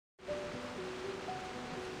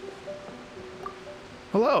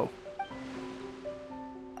Hello.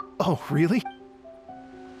 Oh, really?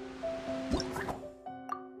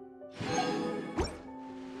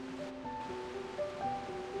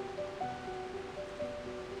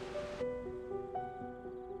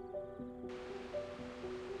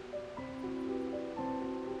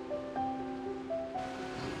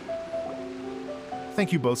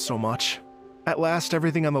 Thank you both so much. At last,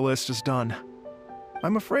 everything on the list is done.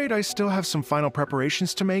 I'm afraid I still have some final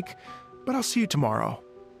preparations to make, but I'll see you tomorrow.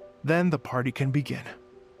 Then the party can begin.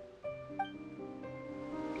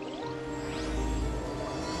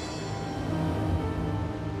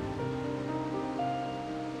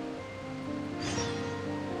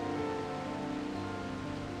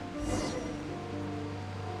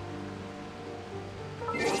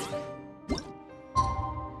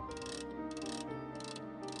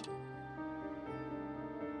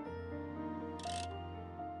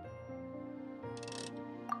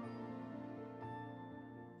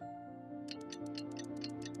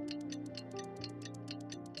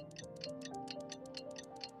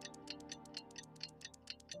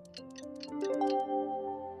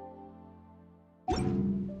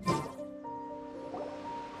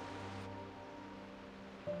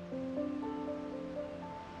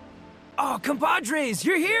 Oh, compadres,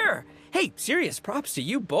 you're here! Hey, serious props to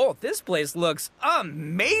you both. This place looks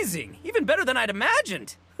amazing! Even better than I'd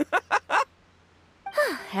imagined!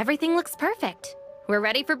 Everything looks perfect. We're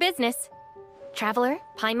ready for business. Traveler,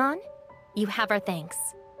 Paimon, you have our thanks.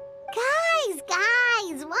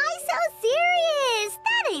 Guys, why so serious?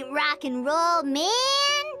 That ain't rock and roll, man!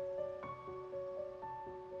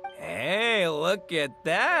 Hey, look at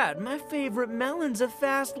that! My favorite melon's a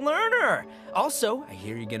fast learner! Also, I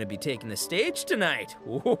hear you're gonna be taking the stage tonight.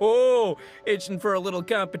 Whoa, itching for a little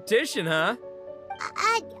competition, huh?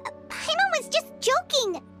 Paimon was just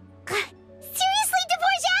joking! Seriously,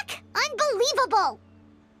 Dvorak? Unbelievable!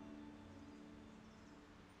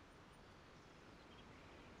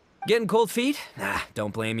 Getting cold feet? Nah,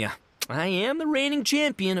 don't blame ya. I am the reigning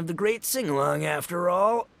champion of the great sing-along, after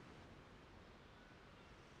all.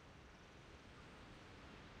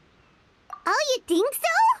 Oh, you think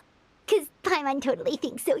so? 'Cause Paimon totally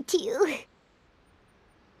thinks so too.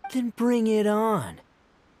 Then bring it on.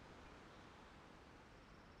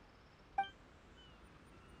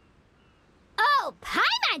 Oh,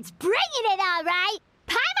 Paimon's bringing it all right!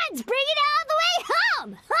 Paimon's bringing it all the way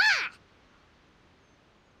home! Ha!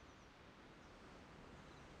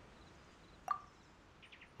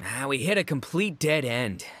 We hit a complete dead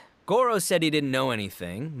end. Goro said he didn't know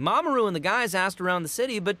anything. Mamoru and the guys asked around the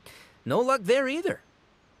city, but no luck there either.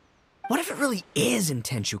 What if it really is in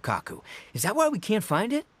Tenshukaku? Is that why we can't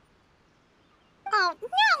find it? Oh,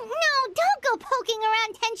 no, don't go poking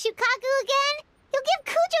around Tenshukaku again! You'll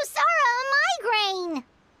give Kujo-Sara a migraine!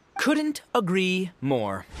 Couldn't agree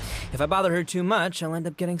more. If I bother her too much, I'll end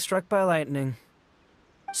up getting struck by lightning.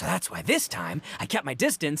 So that's why this time, I kept my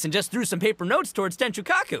distance and just threw some paper notes towards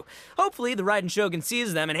Tenshukaku. Hopefully the Raiden Shogun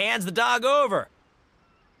sees them and hands the dog over.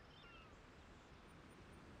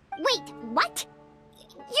 Wait, what?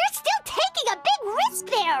 You're still taking a big risk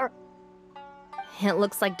there! It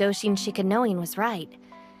looks like Doshin Shikanoin was right.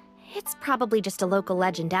 It's probably just a local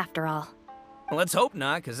legend after all. Well, let's hope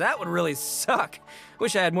not, because that would really suck.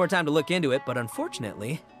 Wish I had more time to look into it, but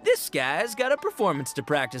unfortunately, this guy's got a performance to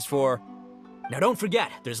practice for. Now don't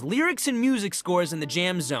forget, there's lyrics and music scores in the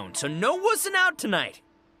jam zone, so no wussing out tonight.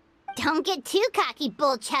 Don't get too cocky,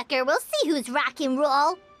 bullchucker. We'll see who's rock and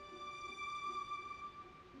roll.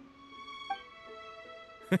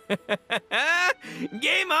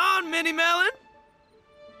 Game on, Mini Melon!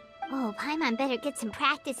 Oh, Paimon better get some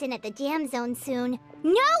practice in at the jam zone soon.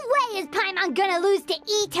 No way is Paimon gonna lose to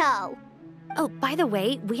Ito! Oh, by the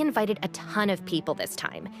way, we invited a ton of people this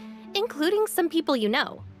time, including some people you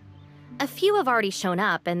know. A few have already shown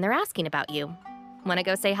up, and they're asking about you. Wanna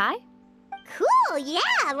go say hi? Cool,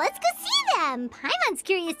 yeah, let's go see them. Paimon's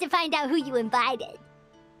curious to find out who you invited.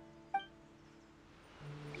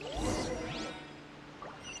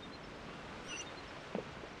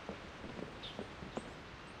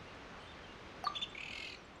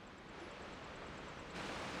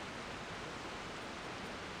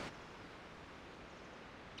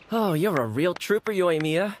 Oh, you're a real trooper,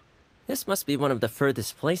 Yoimiya. This must be one of the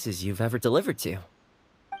furthest places you've ever delivered to.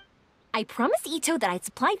 I promised Ito that I'd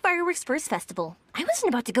supply fireworks for his festival. I wasn't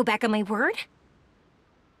about to go back on my word.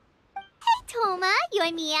 Hey, Toma,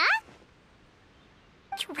 Yoimiya.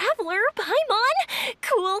 Traveler, Paimon!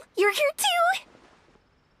 Cool, you're here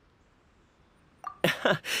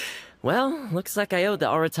too! Well, looks like I owe the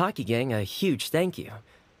Arataki gang a huge thank you.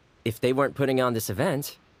 If they weren't putting on this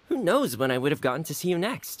event, who knows when I would have gotten to see you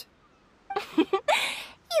next.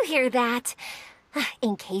 you hear that?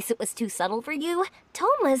 In case it was too subtle for you,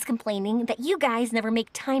 Toma's complaining that you guys never make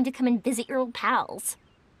time to come and visit your old pals.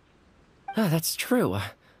 That's true.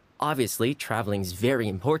 Obviously, traveling's very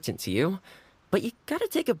important to you, but you gotta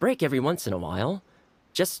take a break every once in a while.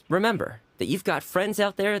 Just remember that you've got friends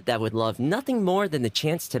out there that would love nothing more than the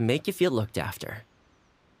chance to make you feel looked after.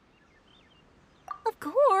 Of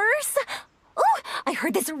course! Oh, I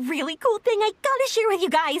heard this really cool thing I gotta share with you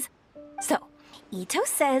guys! So, Ito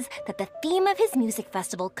says that the theme of his music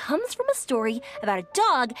festival comes from a story about a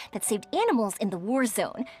dog that saved animals in the war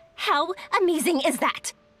zone. How amazing is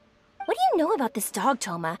that? What do you know about this dog,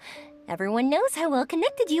 Toma? Everyone knows how well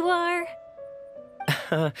connected you are.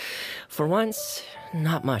 For once,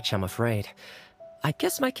 not much, I'm afraid. I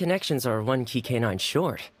guess my connections are one KEKANO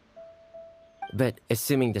short. But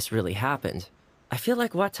assuming this really happened, I feel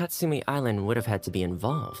like Watatsumi Island would have had to be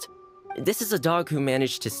involved. This is a dog who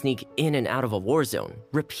managed to sneak in and out of a war zone,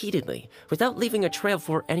 repeatedly, without leaving a trail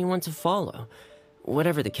for anyone to follow.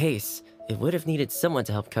 Whatever the case, it would have needed someone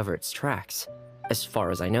to help cover its tracks. As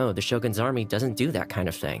far as I know, the Shogun's army doesn't do that kind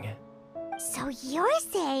of thing. So you're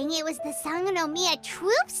saying it was the Sangonomiya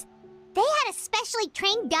troops? They had a specially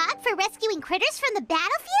trained dog for rescuing critters from the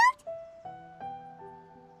battlefield?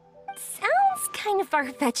 Sounds kind of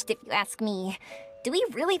far-fetched if you ask me. Do we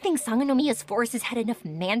really think Sangonomiya's forces had enough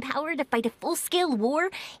manpower to fight a full-scale war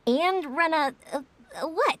and run a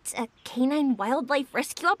canine wildlife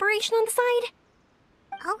rescue operation on the side?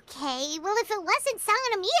 Okay, well if it wasn't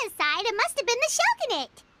Sangonomiya's side, it must have been the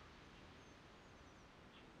Shogunate.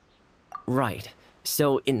 Right.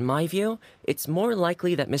 So, in my view, it's more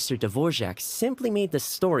likely that Mr. Dvorak simply made the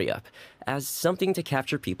story up as something to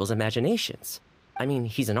capture people's imaginations. I mean,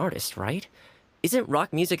 he's an artist, right? Isn't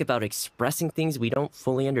rock music about expressing things we don't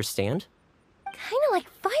fully understand? Kinda like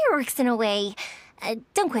fireworks in a way.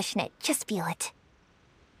 Don't question it, just feel it.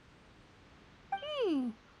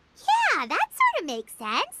 Yeah, that sort of makes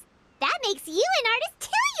sense. That makes you an artist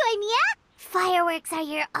too, Yoimiya. Fireworks are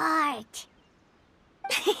your art.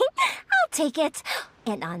 I'll take it.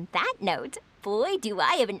 And on that note, boy, do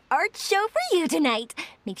I have an art show for you tonight.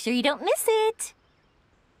 Make sure you don't miss it.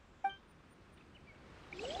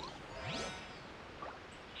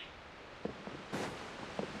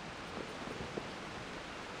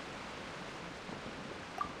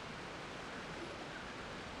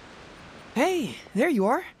 Hey, there you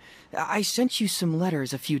are. I sent you some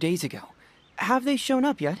letters a few days ago. Have they shown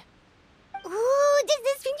up yet? Ooh, does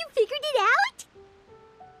this mean you figured it out?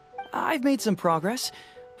 I've made some progress,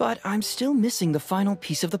 but I'm still missing the final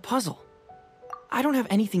piece of the puzzle. I don't have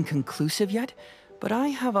anything conclusive yet, but I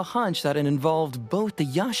have a hunch that it involved both the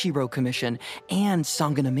Yashiro Commission and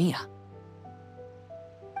Sangonomiya.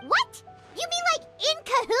 What? You mean like in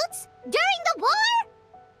cahoots? During the war?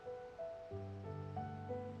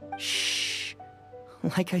 Shh.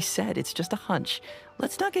 Like I said, it's just a hunch.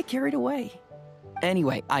 Let's not get carried away.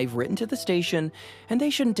 Anyway, I've written to the station, and they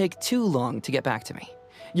shouldn't take too long to get back to me.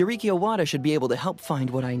 Yuriki Owada should be able to help find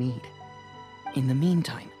what I need. In the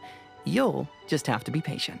meantime, you'll just have to be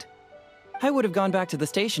patient. I would have gone back to the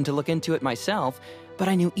station to look into it myself, but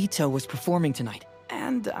I knew Ito was performing tonight,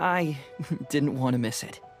 and I didn't want to miss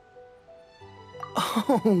it.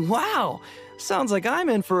 Oh, wow! Sounds like I'm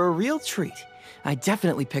in for a real treat. I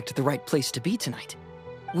definitely picked the right place to be tonight.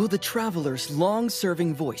 Will the Traveler's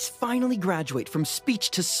long-serving voice finally graduate from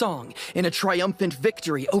speech to song in a triumphant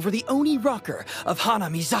victory over the Oni rocker of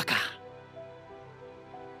Hanamizaka?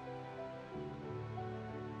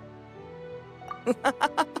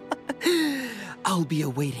 I'll be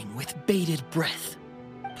awaiting with bated breath.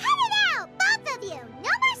 Cut it out, both of you!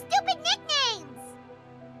 No more stupid nicknames!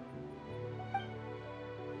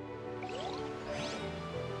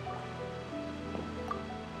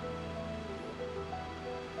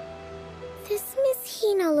 This Miss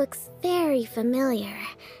Hina looks very familiar.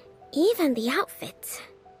 Even the outfit.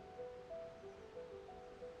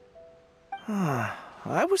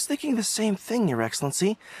 I was thinking the same thing, Your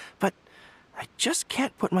Excellency, but I just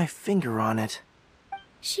can't put my finger on it.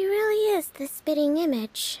 She really is the spitting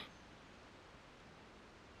image.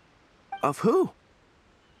 Of who?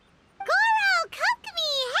 Goro,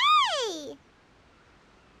 Kokumi, hey!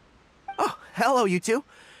 Oh, hello, you two.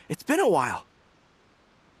 It's been a while.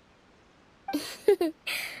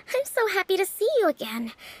 I'm so happy to see you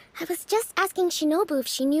again. I was just asking Shinobu if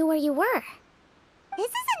she knew where you were. This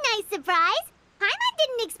is a nice surprise. Paimon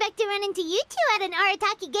didn't expect to run into you two at an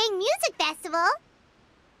Arataki Gang music festival.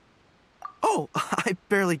 Oh, I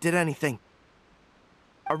barely did anything.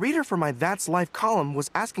 A reader for my That's Life column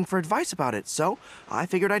was asking for advice about it, so I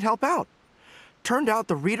figured I'd help out. Turned out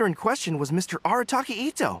the reader in question was Mr. Arataki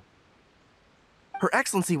Ito. Her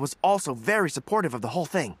Excellency was also very supportive of the whole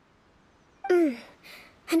thing.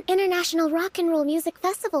 An international rock and roll music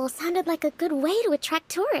festival sounded like a good way to attract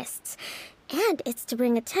tourists. And it's to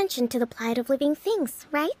bring attention to the plight of living things,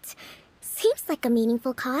 right? Seems like a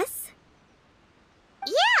meaningful cause.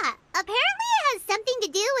 Yeah, apparently it has something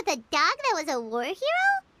to do with a dog that was a war hero?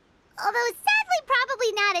 Although sadly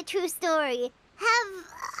probably not a true story. Have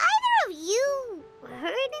either of you heard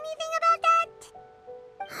anything about that?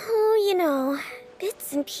 Oh, you know,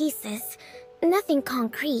 bits and pieces. Nothing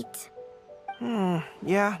concrete.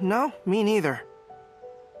 Yeah, no, me neither.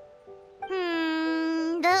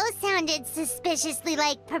 Those sounded suspiciously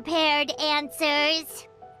like prepared answers.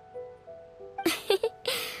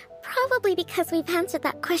 Probably because we've answered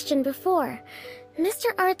that question before.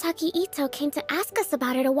 Mr. Arataki Ito came to ask us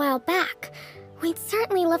about it a while back. We'd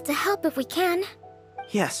certainly love to help if we can.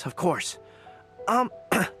 Yes, of course.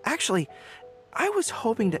 Actually, I was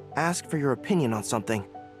hoping to ask for your opinion on something.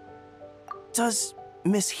 Does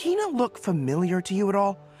Miss Hina look familiar to you at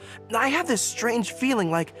all? I have this strange feeling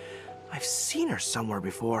like I've seen her somewhere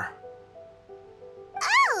before.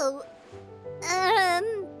 Oh!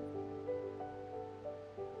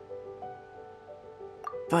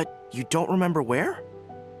 But you don't remember where?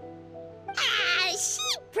 She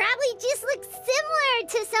probably just looks similar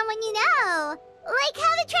to someone you know. Like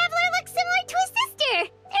how the Traveler looks similar to his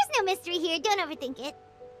sister. There's no mystery here, don't overthink it.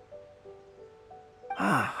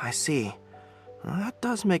 Ah, I see. Well, that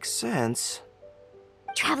does make sense.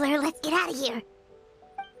 Traveler, let's get out of here.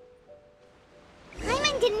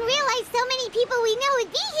 Paimon didn't realize so many people we know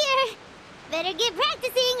would be here. Better get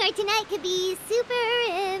practicing or tonight could be super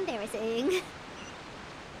embarrassing.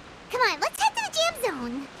 Come on, let's head to the jam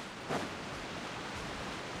zone.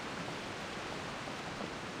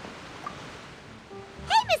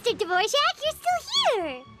 Hey, Mr. Dvorak, you're still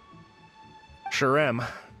here. Sure am.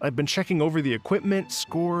 I've been checking over the equipment,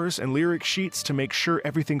 scores, and lyric sheets to make sure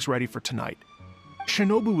everything's ready for tonight.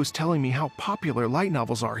 Shinobu was telling me how popular light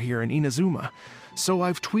novels are here in Inazuma, so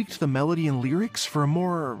I've tweaked the melody and lyrics for a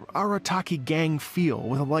more Arataki gang feel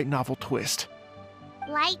with a light novel twist.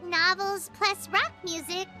 Light novels plus rock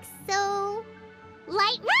music, so...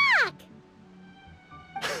 light rock!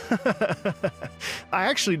 I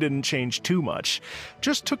actually didn't change too much.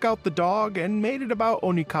 Just took out the dog and made it about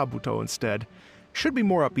Onikabuto instead. Should be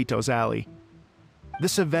more up Ito's alley.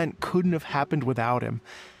 This event couldn't have happened without him.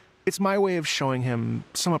 It's my way of showing him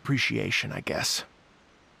some appreciation, I guess.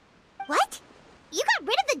 What? You got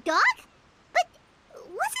rid of the dog? But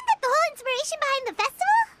wasn't that the whole inspiration behind the festival?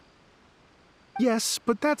 Yes,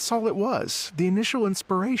 but that's all it was. The initial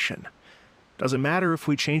inspiration. Doesn't matter if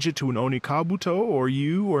we change it to an Onikabuto, or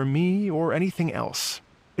you, or me, or anything else.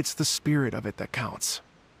 It's the spirit of it that counts.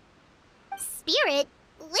 Spirit?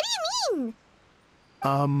 What do you mean?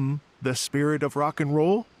 The spirit of rock and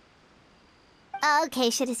roll? Okay,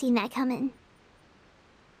 should have seen that coming.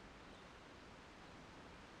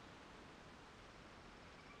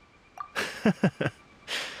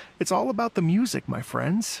 It's all about the music, my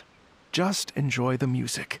friends. Just enjoy the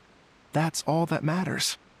music. That's all that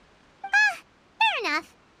matters. Fair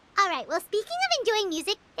enough. Alright, well, speaking of enjoying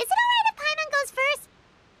music, is it alright if Paimon goes first?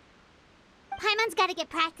 Paimon's gotta get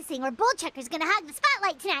practicing or Bullchucker's gonna hog the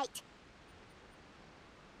spotlight tonight.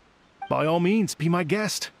 By all means, be my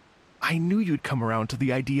guest. I knew you'd come around to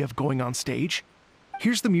the idea of going on stage.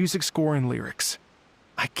 Here's the music score and lyrics.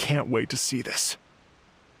 I can't wait to see this.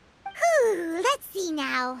 Whew, let's see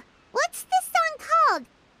now. What's this song called?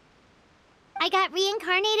 I got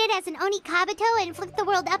reincarnated as an Onikabuto and flipped the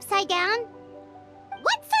world upside down?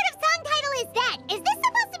 What sort of song title is that? Is this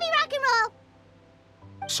supposed to be rock and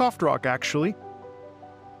roll? Soft rock, actually.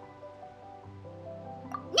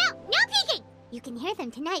 No peeking! You can hear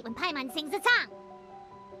them tonight when Paimon sings the song.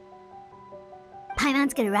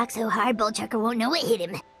 Paimon's gonna rock so hard, Bullchucker won't know what hit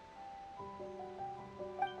him.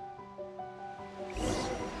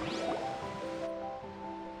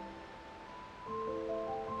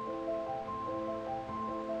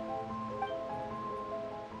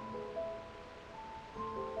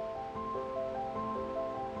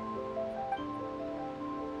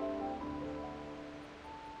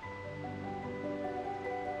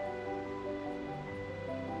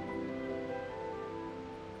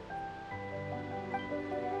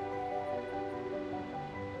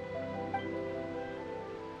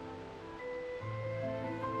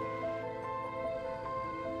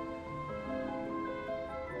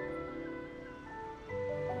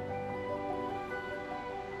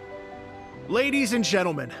 Ladies and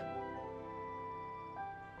gentlemen,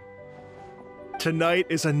 tonight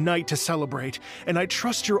is a night to celebrate, and I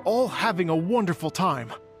trust you're all having a wonderful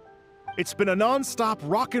time. It's been a non-stop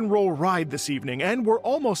rock and roll ride this evening, and we're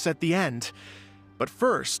almost at the end. But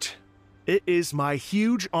first, it is my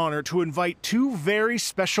huge honor to invite two very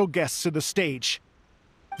special guests to the stage.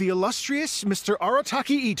 The illustrious Mr.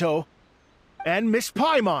 Arataki Ito and Miss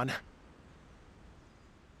Paimon.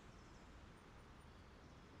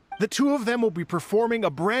 The two of them will be performing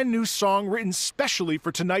a brand new song written specially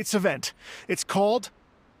for tonight's event. It's called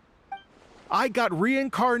I Got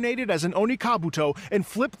Reincarnated as an Onikabuto and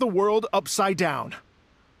Flipped the World Upside Down.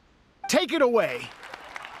 Take it away!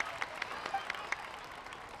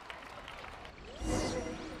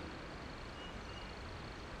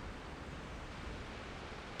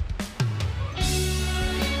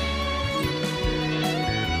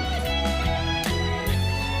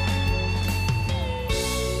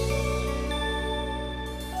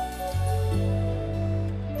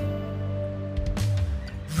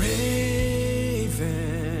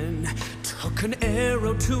 An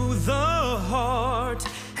arrow to the heart,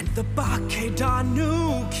 and the Bakedanuki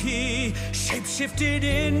shapeshifted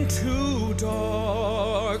into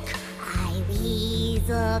dark. I,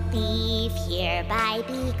 weasel thief, hereby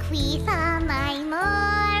bequeath all my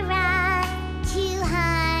mora.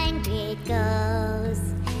 200 goes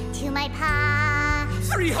to my pa.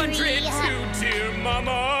 300 to dear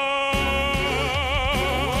mama.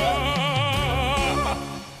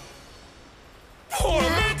 Poor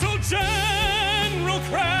little General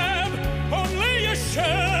Crab, only a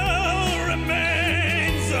shell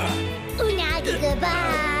remains. Unagi,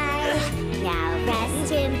 goodbye. Now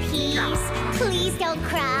rest in peace. Please don't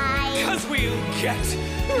cry. 'Cause we'll get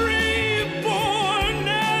reborn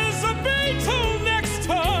as a beetle next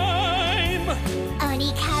time.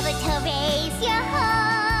 Onikabuto, raise your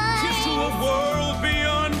heart. Here's to a world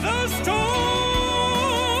beyond the storm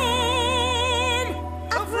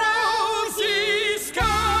of rosy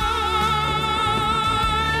skies.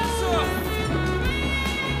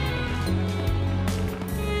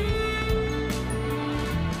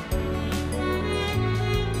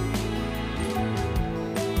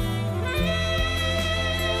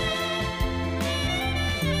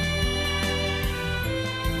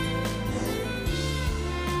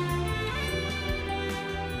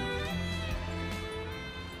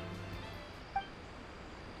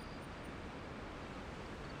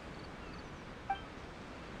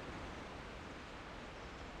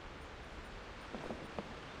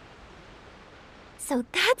 So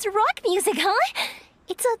that's rock music, huh?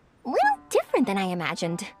 It's a little different than I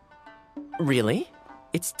imagined. Really?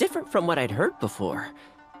 It's different from what I'd heard before.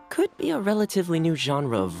 Could be a relatively new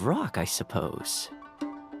genre of rock, I suppose.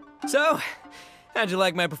 So, how'd you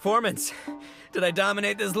like my performance? Did I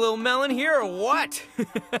dominate this little melon here or what?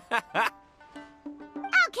 Okay,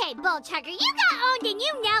 Bullchugger, you got owned and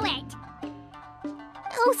you know it.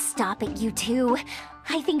 Oh, stop it, you two.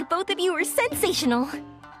 I think both of you are sensational.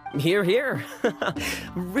 Hear, hear.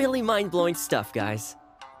 Really mind-blowing stuff, guys.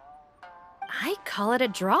 I call it a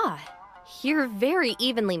draw. You're very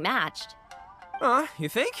evenly matched. You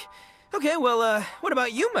think? Okay, well, what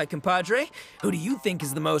about you, my compadre? Who do you think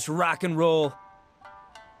is the most rock and roll?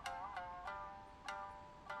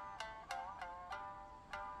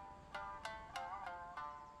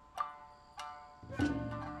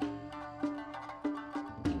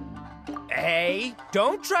 Hey,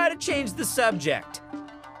 don't try to change the subject.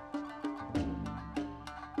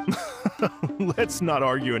 Let's not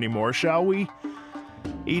argue anymore, shall we?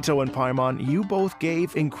 Ito and Paimon, you both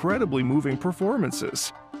gave incredibly moving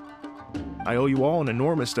performances. I owe you all an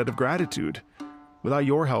enormous debt of gratitude. Without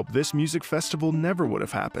your help, this music festival never would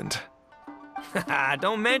have happened.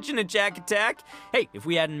 Don't mention it, Jack Attack. Hey, if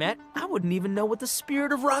we hadn't met, I wouldn't even know what the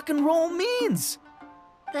spirit of rock and roll means.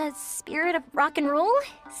 The spirit of rock and roll?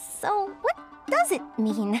 So, what does it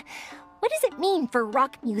mean? What does it mean for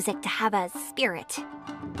rock music to have a spirit?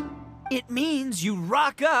 It means you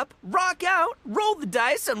rock up, rock out, roll the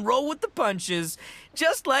dice, and roll with the punches.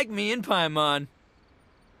 Just like me and Paimon.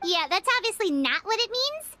 Yeah, that's obviously not what it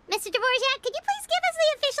means. Mr. Dvorak, could you please give us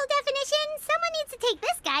the official definition? Someone needs to take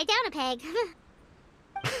this guy down a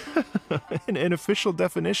peg. An official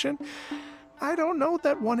definition? I don't know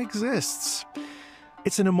that one exists.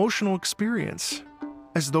 It's an emotional experience,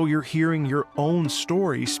 as though you're hearing your own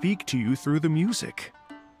story speak to you through the music.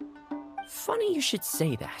 Funny you should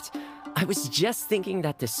say that. I was just thinking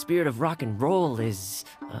that the spirit of rock and roll is,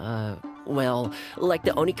 well, like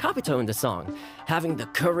the Onikabuto in the song, having the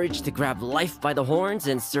courage to grab life by the horns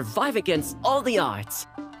and survive against all the odds.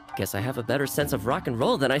 Guess I have a better sense of rock and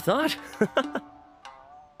roll than I thought. What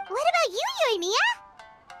about you, Yoimiya?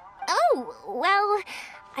 Oh, well,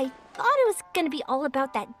 I thought it was gonna be all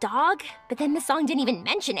about that dog, but then the song didn't even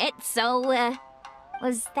mention it, so,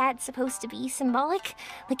 Was that supposed to be symbolic?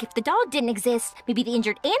 Like, if the dog didn't exist, maybe the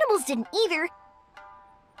injured animals didn't either.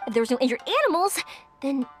 If there was no injured animals,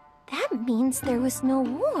 then that means there was no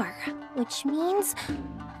war. Which means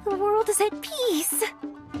the world is at peace.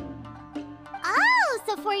 Oh,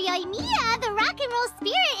 so for Yoimiya, the rock and roll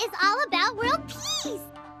spirit is all about world peace!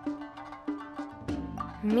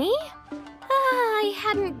 Me? I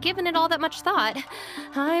hadn't given it all that much thought.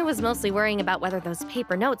 I was mostly worrying about whether those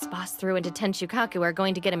paper notes Boss threw into Tenshukaku are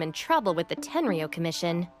going to get him in trouble with the Tenryo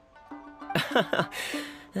Commission.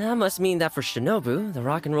 That must mean that for Shinobu, the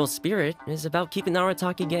rock and roll spirit is about keeping the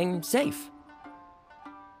Arataki gang safe.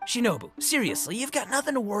 Shinobu, seriously, you've got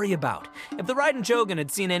nothing to worry about. If the Raiden Jogan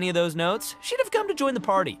had seen any of those notes, she'd have come to join the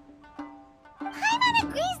party. Paimon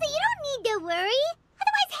agrees that you don't need to worry.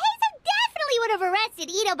 Otherwise, Heizo definitely would have arrested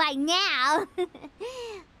Ito by now.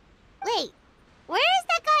 Wait, where is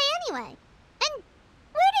that guy anyway? And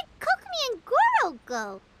where did Kokomi and Goro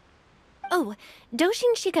go? Oh,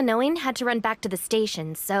 Doshin Shikanoin had to run back to the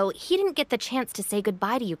station, so he didn't get the chance to say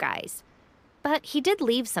goodbye to you guys. But he did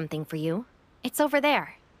leave something for you. It's over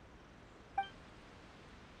there.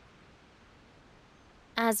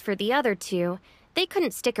 As for the other two, they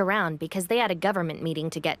couldn't stick around because they had a government meeting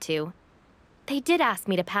to get to. They did ask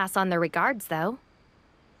me to pass on their regards, though.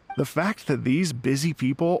 The fact that these busy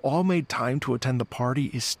people all made time to attend the party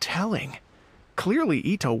is telling. Clearly,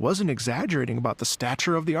 Ito wasn't exaggerating about the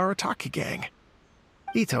stature of the Arataki gang.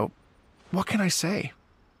 Ito, what can I say?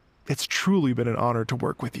 It's truly been an honor to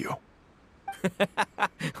work with you.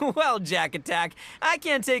 Well, Jack Attack, I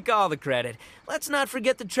can't take all the credit. Let's not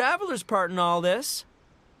forget the Traveler's part in all this.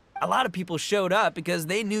 A lot of people showed up because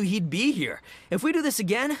they knew he'd be here. If we do this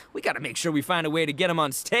again, we gotta make sure we find a way to get him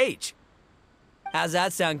on stage. How's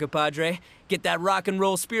that sound, compadre? Get that rock and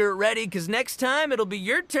roll spirit ready, because next time it'll be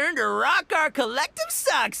your turn to rock our collective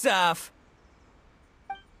socks off.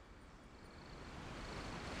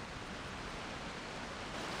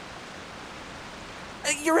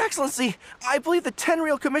 Your Excellency, I believe the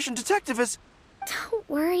Tenryo Commission detective is... Don't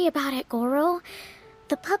worry about it, Goro.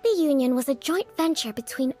 The Puppy Union was a joint venture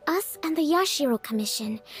between us and the Yashiro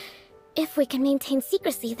Commission. If we can maintain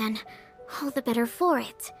secrecy, then all the better for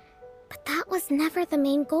it. But that was never the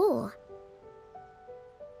main goal.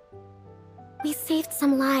 We saved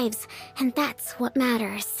some lives, and that's what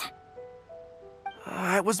matters.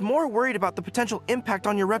 I was more worried about the potential impact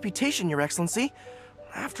on your reputation, Your Excellency.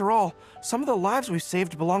 After all, some of the lives we've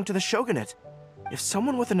saved belong to the Shogunate. If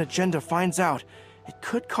someone with an agenda finds out, it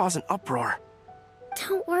could cause an uproar.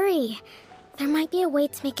 Don't worry. There might be a way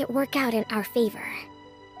to make it work out in our favor.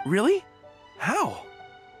 Really? How?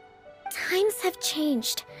 Times have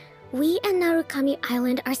changed. We and Narukami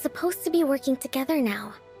Island are supposed to be working together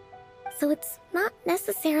now. So it's not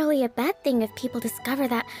necessarily a bad thing if people discover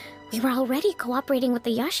that we were already cooperating with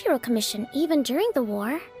the Yashiro Commission even during the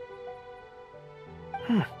war.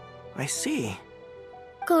 I see.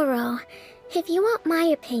 Goro, if you want my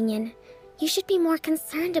opinion, you should be more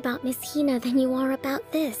concerned about Miss Hina than you are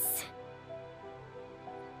about this.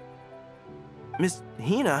 Miss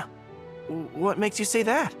Hina? What makes you say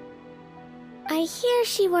that? I hear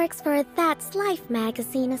she works for That's Life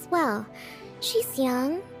magazine as well. She's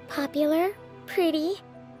young, popular, pretty.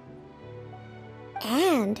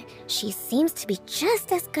 And she seems to be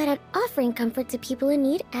just as good at offering comfort to people in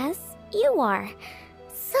need as you are.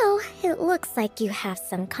 So it looks like you have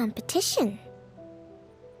some competition.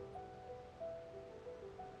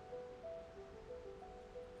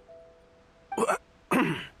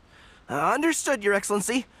 Understood, Your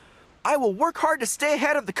Excellency. I will work hard to stay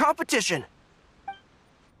ahead of the competition.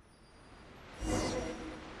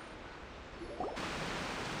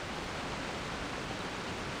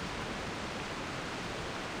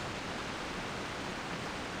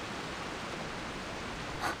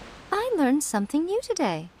 I learned something new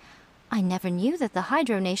today. I never knew that the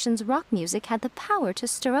Hydro Nation's rock music had the power to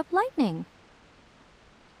stir up lightning.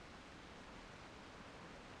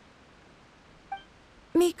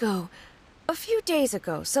 Miko, a few days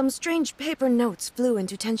ago, some strange paper notes flew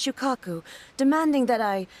into Tenshukaku, demanding that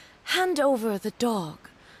I hand over the dog.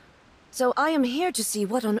 So I am here to see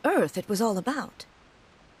what on earth it was all about.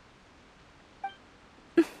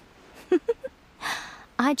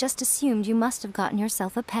 I just assumed you must have gotten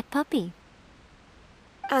yourself a pet puppy.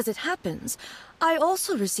 As it happens, I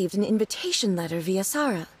also received an invitation letter via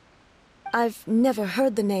Sara. I've never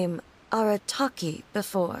heard the name Arataki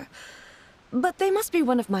before, but they must be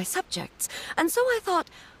one of my subjects, and so I thought,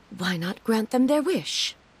 why not grant them their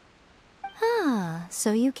wish? Ah,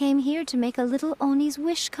 so you came here to make a little Oni's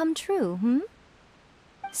wish come true, hmm?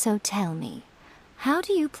 So tell me, how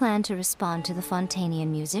do you plan to respond to the Fontanian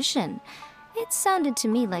musician? It sounded to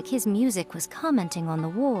me like his music was commenting on the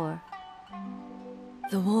war.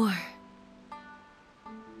 The war.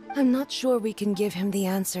 I'm not sure we can give him the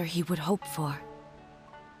answer he would hope for.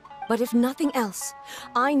 But if nothing else,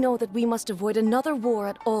 I know that we must avoid another war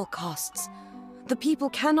at all costs. The people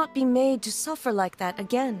cannot be made to suffer like that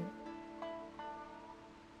again.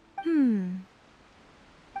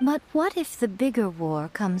 But what if the bigger war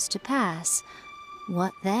comes to pass?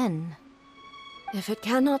 What then? If it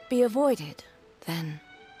cannot be avoided, then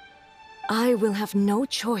I will have no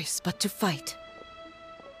choice but to fight.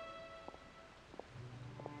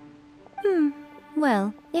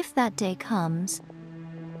 Well, if that day comes,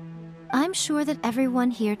 I'm sure that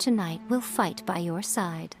everyone here tonight will fight by your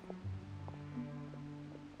side.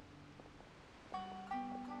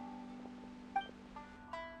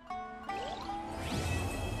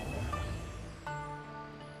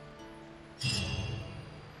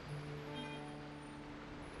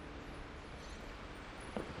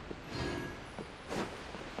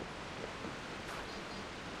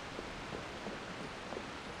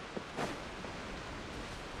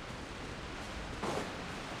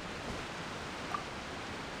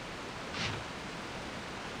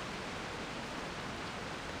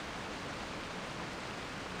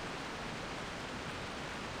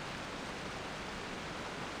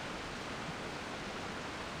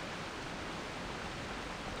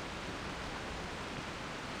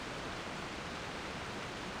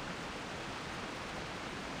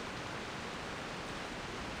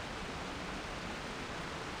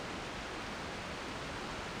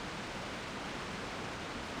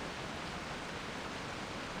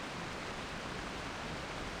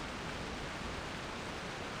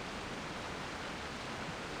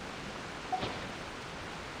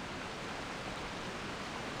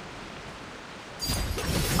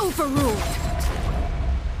 Overruled!